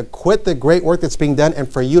you to quit the great work that's being done and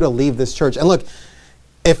for you to leave this church. And look,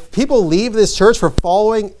 if people leave this church for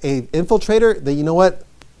following an infiltrator, then you know what?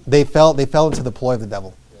 They fell into the ploy of the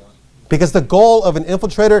devil. Yeah. Because the goal of an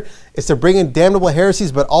infiltrator is to bring in damnable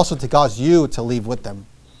heresies, but also to cause you to leave with them.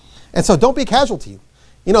 And so don't be a casualty.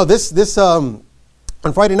 You know,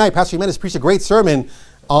 on Friday night, Pastor Jimenez preached a great sermon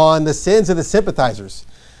on the sins of the sympathizers.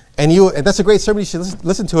 And that's a great sermon. You should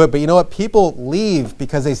listen to it. But you know what? People leave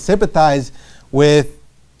because they sympathize with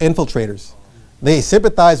infiltrators. They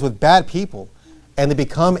sympathize with bad people. And they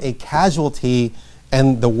become a casualty,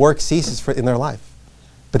 and the work ceases in their life.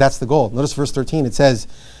 But that's the goal. Notice verse 13. It says,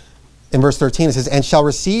 in verse 13, it says, and shall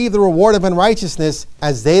receive the reward of unrighteousness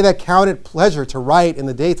as they that count it pleasure to write in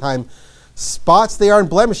the daytime. Spots they are in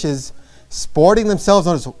blemishes, sporting themselves,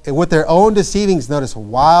 notice, with their own deceivings, notice,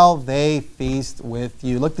 while they feast with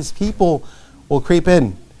you. Look, these people will creep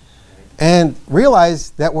in and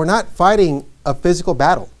realize that we're not fighting a physical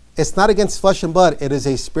battle. It's not against flesh and blood. It is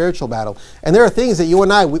a spiritual battle. And there are things that you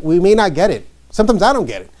and I, we may not get it. Sometimes I don't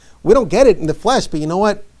get it. We don't get it in the flesh, but you know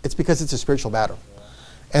what? It's because it's a spiritual battle.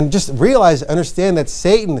 And just realize, understand that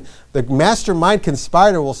Satan, the mastermind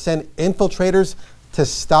conspirator, will send infiltrators to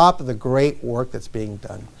stop the great work that's being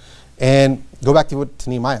done. And go back to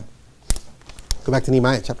Nehemiah. Go back to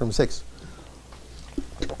Nehemiah, chapter number 6.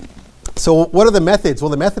 So what are the methods?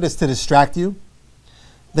 Well, the method is to distract you.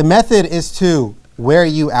 The method is to wear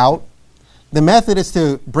you out. The method is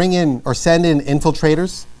to bring in or send in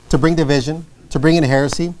infiltrators, to bring division, to bring in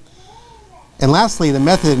heresy. And lastly, the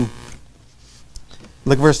method,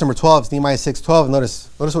 look at verse number 12, it's Nehemiah 6:12. Notice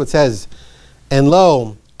what it says. And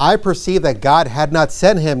lo, I perceive that God had not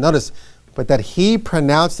sent him, notice, but that he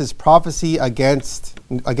pronounced his prophecy against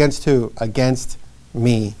who? Against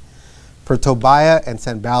me. For Tobiah and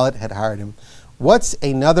Sanballat had hired him. What's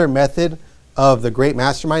another method of the great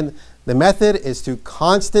mastermind? The method is to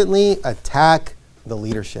constantly attack the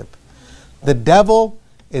leadership. The devil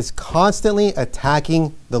is constantly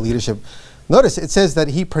attacking the leadership. Notice it says that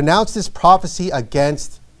he pronounced his prophecy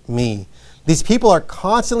against me. These people are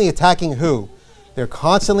constantly attacking who? They're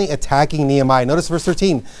constantly attacking Nehemiah. Notice verse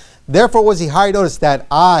 13. Therefore was he hired, notice, that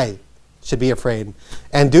I should be afraid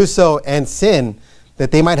and do so and sin, that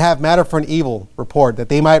they might have matter for an evil report, that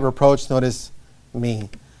they might reproach, notice, me.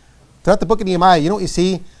 Throughout the book of Nehemiah, you know what you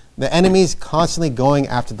see? The enemy's constantly going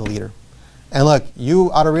after the leader. And look,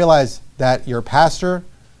 you ought to realize that your pastor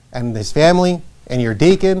and his family and your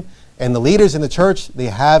deacon and the leaders in the church, they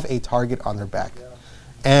have a target on their back. Yeah.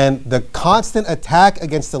 And the constant attack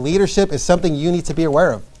against the leadership is something you need to be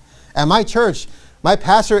aware of. At my church, my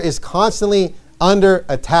pastor is constantly under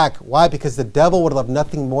attack. Why? Because the devil would love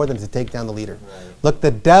nothing more than to take down the leader. Right. Look,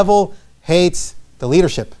 the devil hates the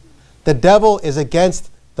leadership. The devil is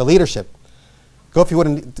against the leadership. Go, if you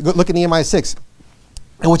would, look at Nehemiah 6.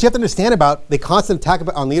 And what you have to understand about the constant attack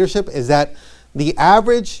on leadership is that the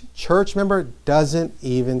average church member doesn't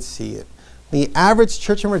even see it. The average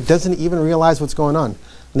church member doesn't even realize what's going on.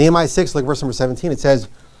 Nehemiah 6, look at verse number 17. It says,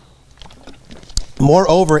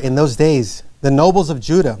 moreover, in those days, the nobles of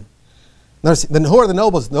Judah. Notice, who are the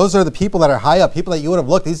nobles? Those are the people that are high up, people that you would have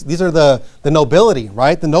looked. These are the nobility,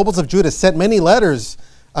 right? The nobles of Judah sent many letters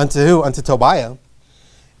unto who? Unto Tobiah.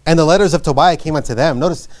 And the letters of Tobiah came unto them.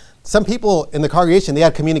 Notice, some people in the congregation, they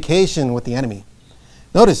had communication with the enemy.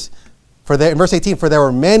 Notice, in verse 18, for there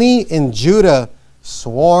were many in Judah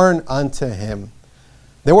sworn unto him.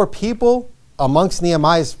 There were people amongst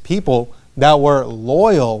Nehemiah's people that were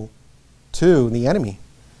loyal to the enemy.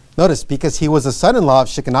 Notice, because he was the son-in-law of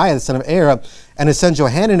Shechaniah, the son of Era, and his son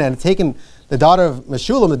Johanan had taken the daughter of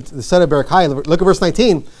Meshullam, the son of Berechiah. Look at verse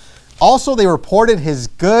 19. Also, they reported his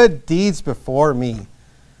good deeds before me.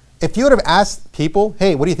 If you would have asked people,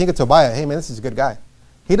 hey, what do you think of Tobiah? Hey, man, this is a good guy.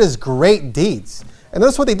 He does great deeds. And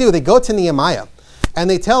that's what they do. They go to Nehemiah and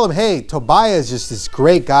they tell him, hey, Tobiah is just this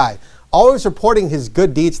great guy, always reporting his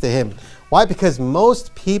good deeds to him. Why? Because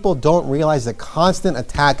most people don't realize the constant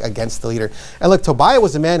attack against the leader. And look, Tobiah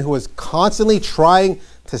was a man who was constantly trying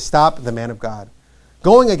to stop the man of God,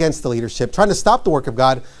 going against the leadership, trying to stop the work of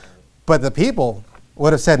God. But the people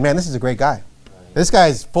would have said, man, this is a great guy. This guy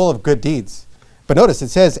is full of good deeds. But notice, it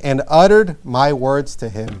says, and uttered my words to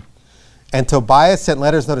him. And Tobiah sent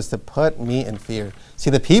letters, notice, to put me in fear. See,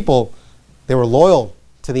 the people, they were loyal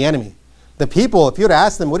to the enemy. The people, if you would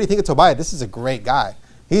ask them, what do you think of Tobiah? This is a great guy.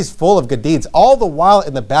 He's full of good deeds. All the while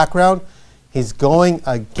in the background, he's going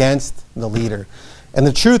against the leader. And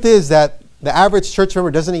the truth is that the average church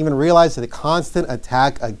member doesn't even realize the constant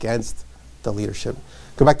attack against the leadership.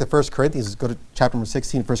 Go back to 1 Corinthians. Go to chapter number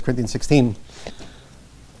 16, 1 Corinthians 16.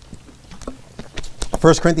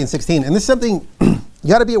 1 Corinthians 16. And this is something you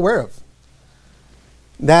got to be aware of.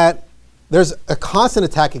 That there's a constant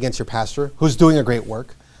attack against your pastor who's doing a great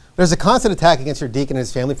work. There's a constant attack against your deacon and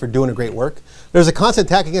his family for doing a great work. There's a constant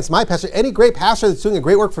attack against my pastor. Any great pastor that's doing a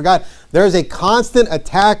great work for God, there is a constant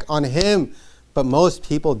attack on him, but most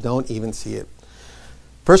people don't even see it.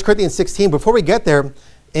 1 Corinthians 16, before we get there,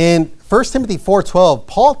 in 1 Timothy 4:12,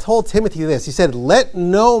 Paul told Timothy this. He said, let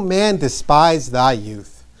no man despise thy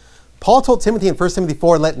youth. Paul told Timothy in 1 Timothy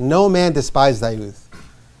 4, let no man despise thy youth.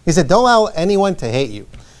 He said, don't allow anyone to hate you.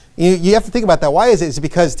 You have to think about that. Why is it? Is it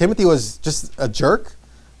because Timothy was just a jerk?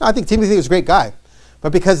 No, I think Timothy was a great guy.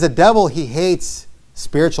 But because the devil, he hates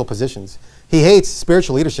spiritual positions. He hates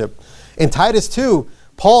spiritual leadership. In Titus 2,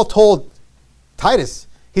 Paul told Titus,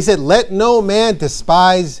 he said, let no man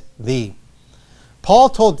despise thee. Paul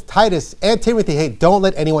told Titus and Timothy, hey, don't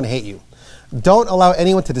let anyone hate you. Don't allow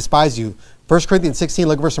anyone to despise you. 1 Corinthians 16,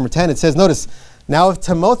 look at verse number 10. It says, notice, now if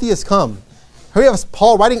Timothy has come, here we have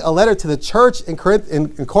Paul writing a letter to the church in Corinth.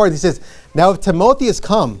 He says, now if Timothy has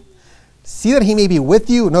come, see that he may be with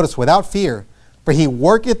you, notice, without fear, for he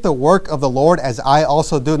worketh the work of the Lord as I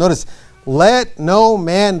also do. Notice, let no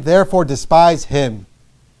man therefore despise him.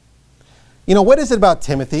 You know, what is it about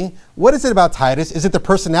Timothy? What is it about Titus? Is it the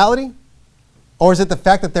personality? Or is it the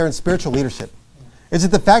fact that they're in spiritual leadership? Is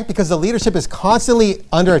it the fact because the leadership is constantly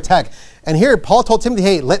under attack? And here, Paul told Timothy,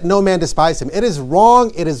 hey, let no man despise him. It is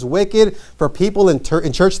wrong, it is wicked for people in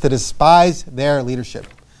church to despise their leadership,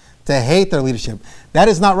 to hate their leadership. That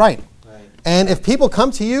is not right. And if people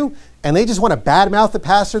come to you and they just want to badmouth the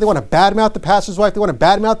pastor, they want to badmouth the pastor's wife, they want to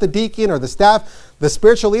badmouth the deacon or the staff, the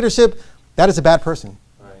spiritual leadership, that is a bad person.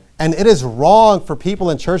 Right. And it is wrong for people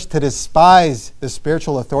in church to despise the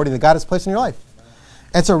spiritual authority that God has placed in your life. Right.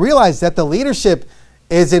 And so realize that the leadership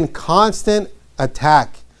is in constant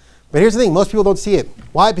attack. But here's the thing, most people don't see it.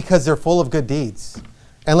 Why? Because they're full of good deeds.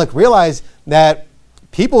 And look, realize that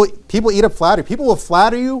people eat up flattery. People will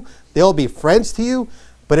flatter you, they'll be friends to you,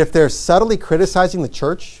 but if they're subtly criticizing the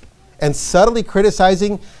church and subtly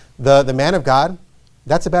criticizing the man of God,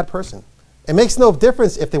 that's a bad person. It makes no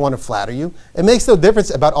difference if they want to flatter you. It makes no difference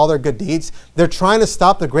about all their good deeds. They're trying to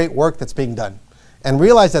stop the great work that's being done. And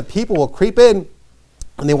realize that people will creep in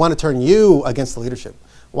and they want to turn you against the leadership.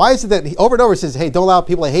 Why is it that he over and over says, hey, don't allow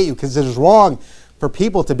people to hate you? Because it is wrong for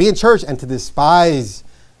people to be in church and to despise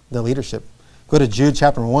the leadership. Go to Jude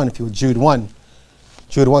chapter 1, if you would, Jude 1.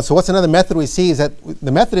 Jude 1. So what's another method we see is that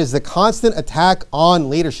the method is the constant attack on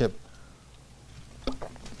leadership.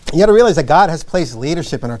 You got to realize that God has placed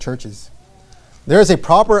leadership in our churches. There is a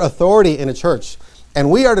proper authority in a church,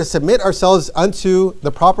 and we are to submit ourselves unto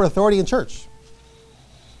the proper authority in church.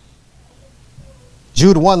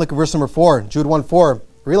 Jude 1, look at verse number 4. Jude 1:4.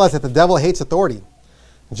 Realize that the devil hates authority.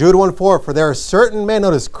 Jude 1:4. For there are certain men,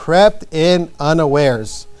 notice, crept in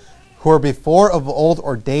unawares, who were before of old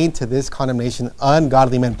ordained to this condemnation,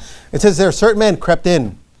 ungodly men. It says there are certain men crept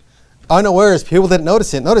in unawares. People didn't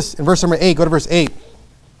notice it. Notice in verse number 8. Go to verse 8.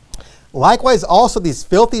 Likewise also these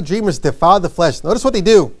filthy dreamers defile the flesh. Notice what they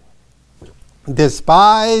do.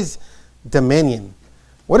 Despise dominion.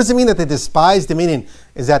 What does it mean that they despise dominion?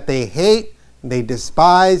 Is that they hate, they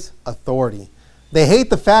despise authority. They hate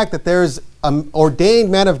the fact that there's an ordained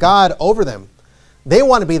man of God over them. They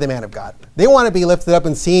want to be the man of God. They want to be lifted up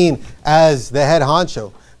and seen as the head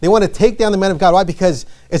honcho. They want to take down the man of God. Why? Because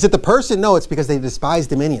is it the person? No, it's because they despise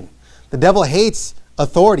dominion. The devil hates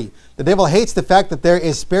authority. The devil hates the fact that there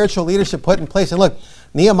is spiritual leadership put in place. And look,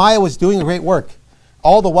 Nehemiah was doing great work.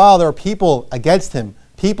 All the while there were people against him,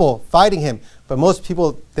 people fighting him, but most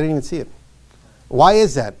people didn't even see it. Why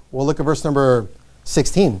is that? We'll look at verse number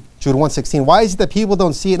 16, Jude 1:16. Why is it that people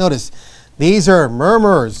don't see it? Notice, these are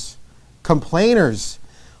murmurers, complainers,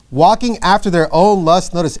 walking after their own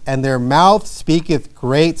lust. Notice, and their mouth speaketh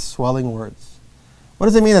great swelling words. What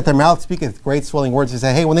does it mean that their mouth speaketh great swelling words? Is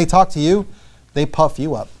that, hey, when they talk to you, they puff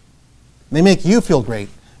you up. They make you feel great.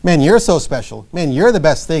 Man, you're so special. Man, you're the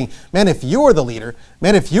best thing. Man, if you were the leader,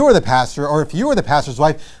 man, if you were the pastor, or if you were the pastor's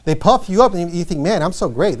wife, they puff you up and you think, man, I'm so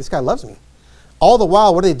great. This guy loves me. All the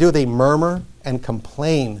while, what do? They murmur and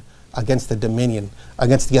complain against the dominion,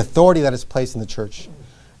 against the authority that is placed in the church.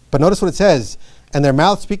 But notice what it says, and their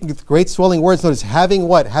mouth speaking with great swelling words. Notice, having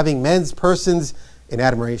what? Having men's persons in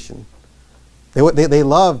admiration. They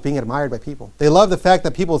love being admired by people. They love the fact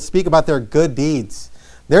that people speak about their good deeds.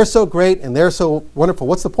 They're so great and they're so wonderful.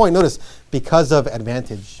 What's the point? Notice, because of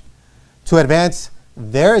advantage. To advance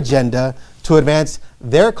their agenda, to advance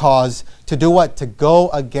their cause, to do what? To go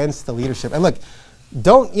against the leadership. And look,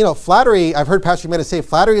 flattery, I've heard Pastor Jimenez say,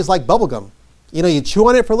 flattery is like bubblegum. You chew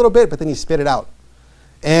on it for a little bit, but then you spit it out.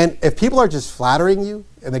 And if people are just flattering you,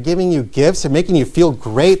 and they're giving you gifts and making you feel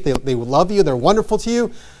great, they love you, they're wonderful to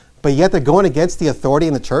you, but yet they're going against the authority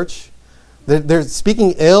in the church, they're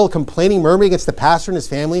speaking ill, complaining, murmuring against the pastor and his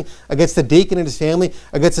family, against the deacon and his family,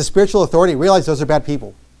 against the spiritual authority, realize those are bad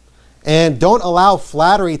people. And don't allow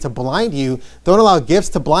flattery to blind you. Don't allow gifts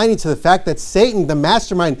to blind you to the fact that Satan, the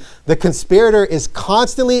mastermind, the conspirator, is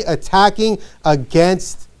constantly attacking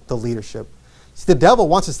against the leadership. See, the devil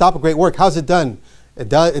wants to stop a great work. How's it done?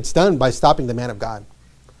 It's done by stopping the man of God,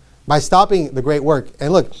 by stopping the great work.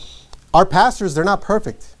 And look, our pastors, they're not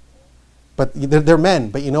perfect, but they're men.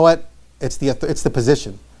 But you know what? It's the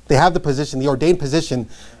position. They have the position, the ordained position.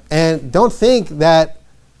 And don't think that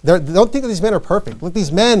these men are perfect. Look,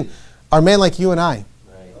 these men are men like you and I.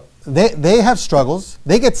 Right. They have struggles.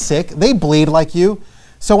 They get sick. They bleed like you.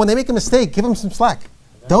 So when they make a mistake, give them some slack.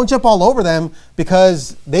 Okay. Don't jump all over them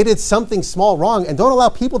because they did something small wrong, and don't allow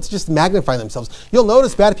people to just magnify themselves. You'll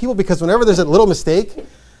notice bad people because whenever there's a little mistake,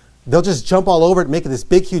 they'll just jump all over it, make it this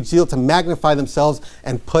big, huge deal to magnify themselves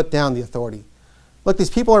and put down the authority. Look,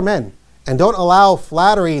 these people are men. And don't allow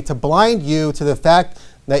flattery to blind you to the fact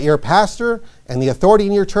that your pastor and the authority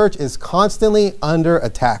in your church is constantly under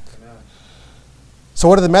attack. Amen. So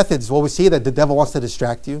what are the methods? Well, we see that the devil wants to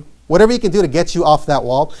distract you. Whatever he can do to get you off that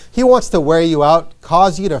wall. He wants to wear you out,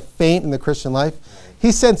 cause you to faint in the Christian life.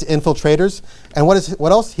 He sends infiltrators. And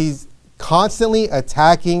what else? He's constantly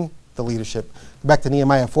attacking the leadership. Go back to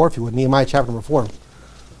Nehemiah 4, if you would. Nehemiah chapter number 4.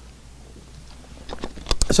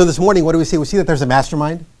 So this morning, what do we see? We see that there's a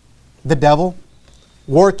mastermind. The devil,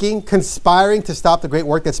 working, conspiring to stop the great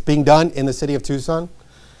work that's being done in the city of Tucson.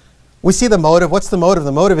 We see the motive. What's the motive?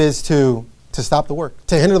 The motive is to stop the work,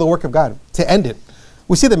 to hinder the work of God, to end it.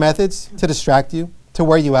 We see the methods: to distract you, to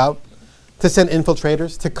wear you out, to send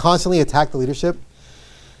infiltrators, to constantly attack the leadership.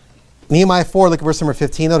 Nehemiah 4, look at verse number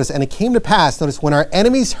 15. Notice, and it came to pass, notice, when our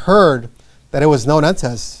enemies heard that it was known unto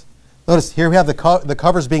us. Notice, here we have the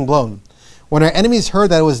covers being blown. When our enemies heard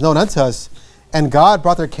that it was known unto us, and God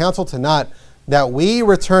brought their counsel to naught, that we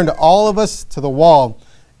returned all of us to the wall,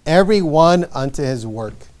 every one unto his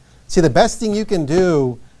work. See, the best thing you can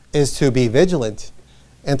do is to be vigilant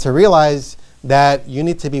and to realize that you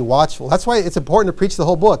need to be watchful. That's why it's important to preach the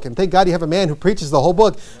whole book. And thank God you have a man who preaches the whole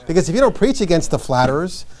book, because if you don't preach against the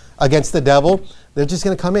flatterers, against the devil, they're just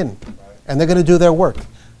going to come in and they're going to do their work.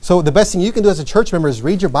 So the best thing you can do as a church member is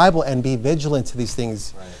read your Bible and be vigilant to these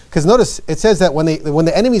things. Because notice, it says that when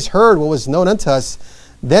the enemies heard what was known unto us,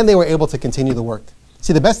 then they were able to continue the work.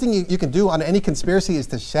 See, the best thing you can do on any conspiracy is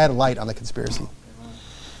to shed light on the conspiracy.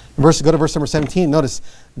 Go to verse number 17. Notice,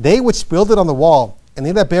 they which builded on the wall, and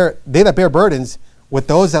they that bear burdens, with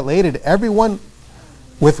those that laid it, every one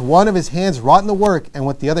with one of his hands wrought in the work, and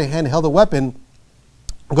with the other hand held a weapon.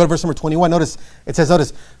 Go to verse number 21. Notice, it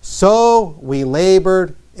says, so we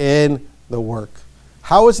labored in the work.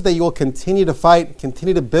 How is it that you will continue to fight,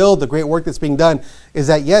 continue to build the great work that's being done? Is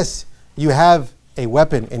that, yes, you have a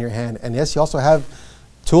weapon in your hand, and yes, you also have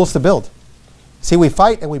tools to build. See, we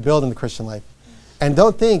fight and we build in the Christian life. And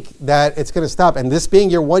don't think that it's going to stop. And this being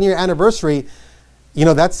your 1-year anniversary,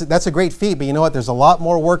 that's a great feat, but you know what? There's a lot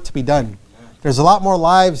more work to be done. There's a lot more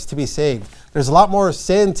lives to be saved. There's a lot more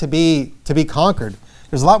sin to be conquered.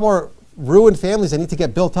 There's a lot more ruined families that need to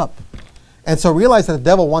get built up. And so realize that the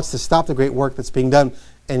devil wants to stop the great work that's being done.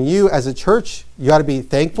 And you, as a church, you ought to be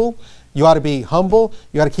thankful. You ought to be humble.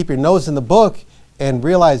 You ought to keep your nose in the book and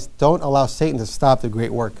realize, don't allow Satan to stop the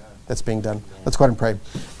great work that's being done. Let's go ahead and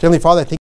pray. Heavenly Father, I thank